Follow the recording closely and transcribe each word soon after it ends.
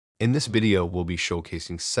In this video, we'll be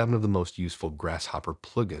showcasing 7 of the most useful Grasshopper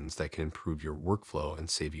plugins that can improve your workflow and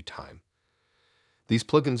save you time. These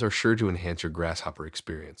plugins are sure to enhance your Grasshopper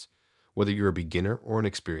experience, whether you're a beginner or an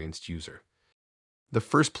experienced user. The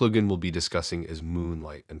first plugin we'll be discussing is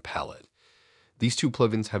Moonlight and Palette. These two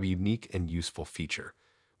plugins have a unique and useful feature,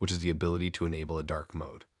 which is the ability to enable a dark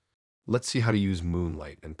mode. Let's see how to use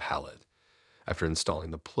Moonlight and Palette. After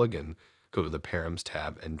installing the plugin, go to the Params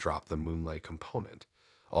tab and drop the Moonlight component.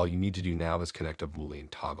 All you need to do now is connect a Boolean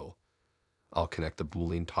toggle. I'll connect the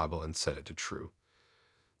Boolean toggle and set it to true.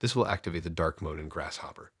 This will activate the dark mode in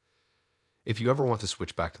Grasshopper. If you ever want to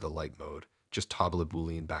switch back to the light mode, just toggle a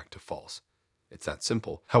Boolean back to false. It's that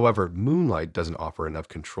simple. However, Moonlight doesn't offer enough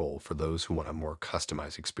control for those who want a more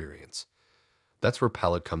customized experience. That's where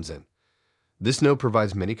Palette comes in. This node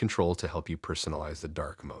provides many controls to help you personalize the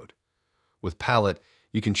dark mode. With Palette,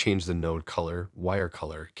 you can change the node color, wire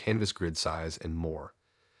color, canvas grid size, and more.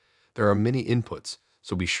 There are many inputs,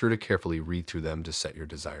 so be sure to carefully read through them to set your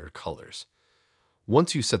desired colors.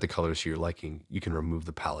 Once you set the colors to your liking, you can remove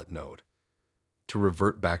the palette node. To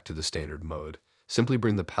revert back to the standard mode, simply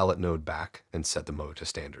bring the palette node back and set the mode to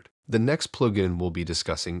standard. The next plugin we'll be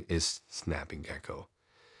discussing is Snapping Gecko.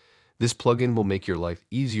 This plugin will make your life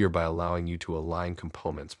easier by allowing you to align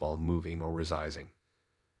components while moving or resizing.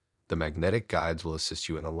 The magnetic guides will assist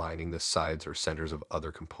you in aligning the sides or centers of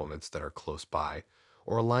other components that are close by,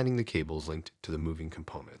 or aligning the cables linked to the moving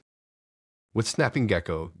component. With Snapping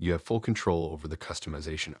Gecko, you have full control over the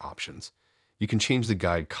customization options. You can change the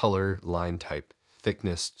guide color, line type,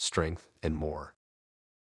 thickness, strength, and more.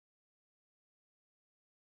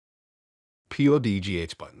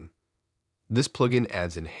 PODGH button. This plugin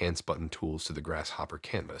adds enhanced button tools to the Grasshopper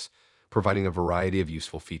canvas, providing a variety of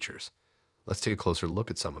useful features. Let's take a closer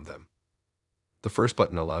look at some of them. The first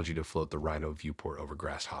button allows you to float the Rhino viewport over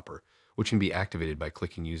Grasshopper, which can be activated by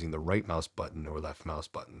clicking using the right mouse button or left mouse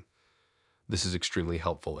button. This is extremely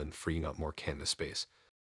helpful in freeing up more canvas space.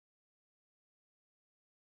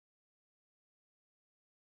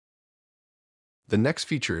 The next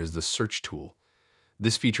feature is the search tool.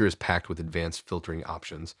 This feature is packed with advanced filtering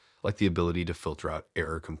options, like the ability to filter out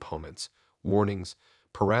error components, warnings,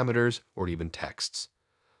 parameters, or even texts.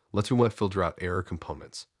 Let's say we want to filter out error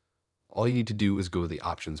components. All you need to do is go to the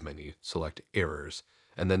options menu, select errors,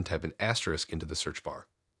 and then type an asterisk into the search bar.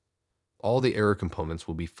 All the error components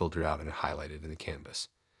will be filtered out and highlighted in the canvas.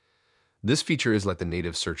 This feature is like the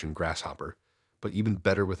native search in Grasshopper, but even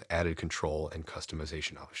better with added control and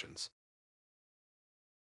customization options.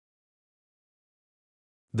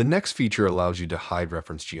 The next feature allows you to hide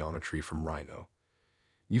reference geometry from Rhino.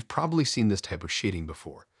 You've probably seen this type of shading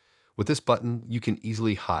before. With this button, you can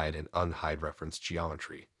easily hide and unhide reference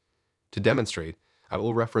geometry. To demonstrate, I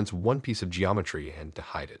will reference one piece of geometry, and to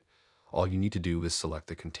hide it, all you need to do is select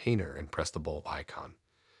the container and press the bulb icon.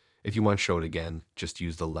 If you want to show it again, just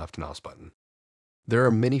use the left mouse button. There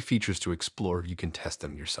are many features to explore. You can test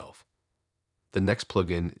them yourself. The next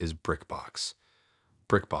plugin is Brickbox.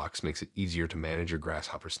 Brickbox makes it easier to manage your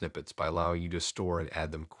Grasshopper snippets by allowing you to store and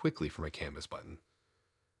add them quickly from a canvas button.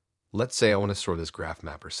 Let's say I want to store this graph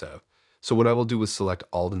map or sev, so what I will do is select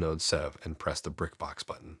all the nodes sev and press the Brickbox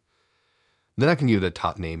button. Then I can give it a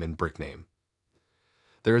top name and brick name.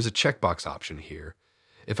 There is a checkbox option here.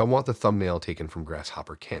 If I want the thumbnail taken from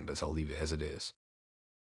Grasshopper canvas, I'll leave it as it is.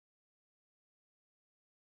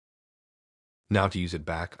 Now to use it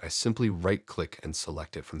back, I simply right-click and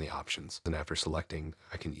select it from the options, and after selecting,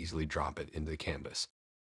 I can easily drop it into the canvas.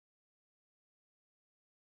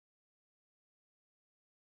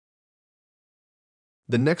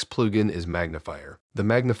 The next plugin is Magnifier. The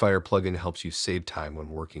Magnifier plugin helps you save time when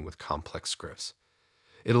working with complex scripts.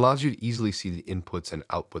 It allows you to easily see the inputs and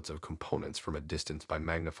outputs of components from a distance by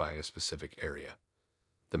magnifying a specific area.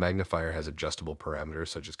 The Magnifier has adjustable parameters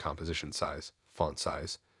such as composition size, font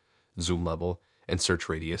size, zoom level, and search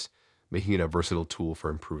radius, making it a versatile tool for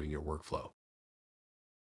improving your workflow.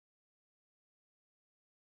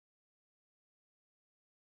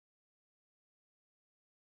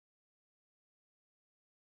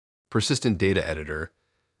 Persistent Data Editor.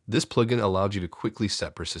 This plugin allows you to quickly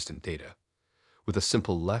set persistent data. With a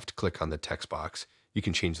simple left click on the text box, you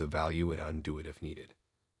can change the value and undo it if needed.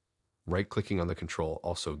 Right-clicking on the control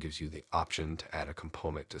also gives you the option to add a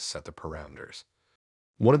component to set the parameters.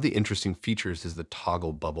 One of the interesting features is the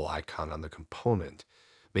toggle bubble icon on the component,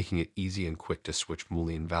 making it easy and quick to switch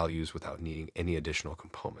Boolean values without needing any additional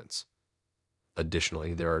components.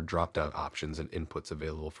 Additionally, there are drop-down options and inputs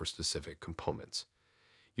available for specific components.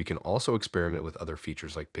 You can also experiment with other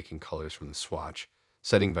features like picking colors from the swatch,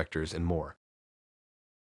 setting vectors, and more.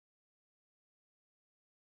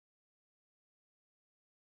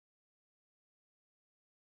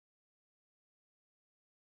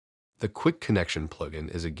 The Quick Connection plugin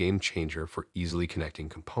is a game changer for easily connecting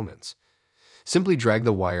components. Simply drag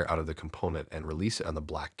the wire out of the component and release it on the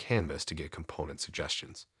black canvas to get component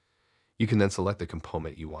suggestions. You can then select the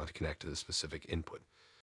component you want to connect to the specific input.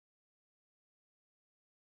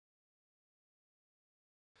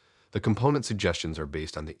 The component suggestions are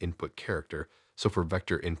based on the input character, so for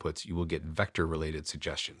vector inputs, you will get vector-related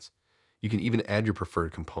suggestions. You can even add your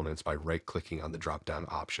preferred components by right-clicking on the drop-down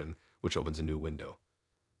option, which opens a new window.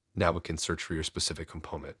 Now it can search for your specific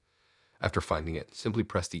component. After finding it, simply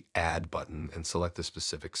press the Add button and select the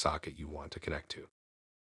specific socket you want to connect to.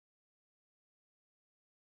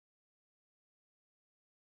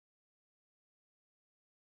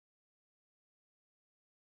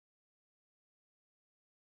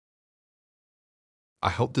 I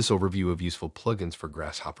hope this overview of useful plugins for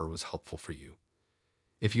Grasshopper was helpful for you.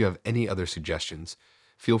 If you have any other suggestions,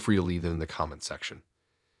 feel free to leave them in the comment section.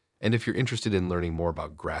 And if you're interested in learning more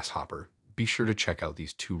about Grasshopper, be sure to check out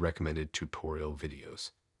these 2 recommended tutorial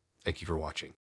videos. Thank you for watching.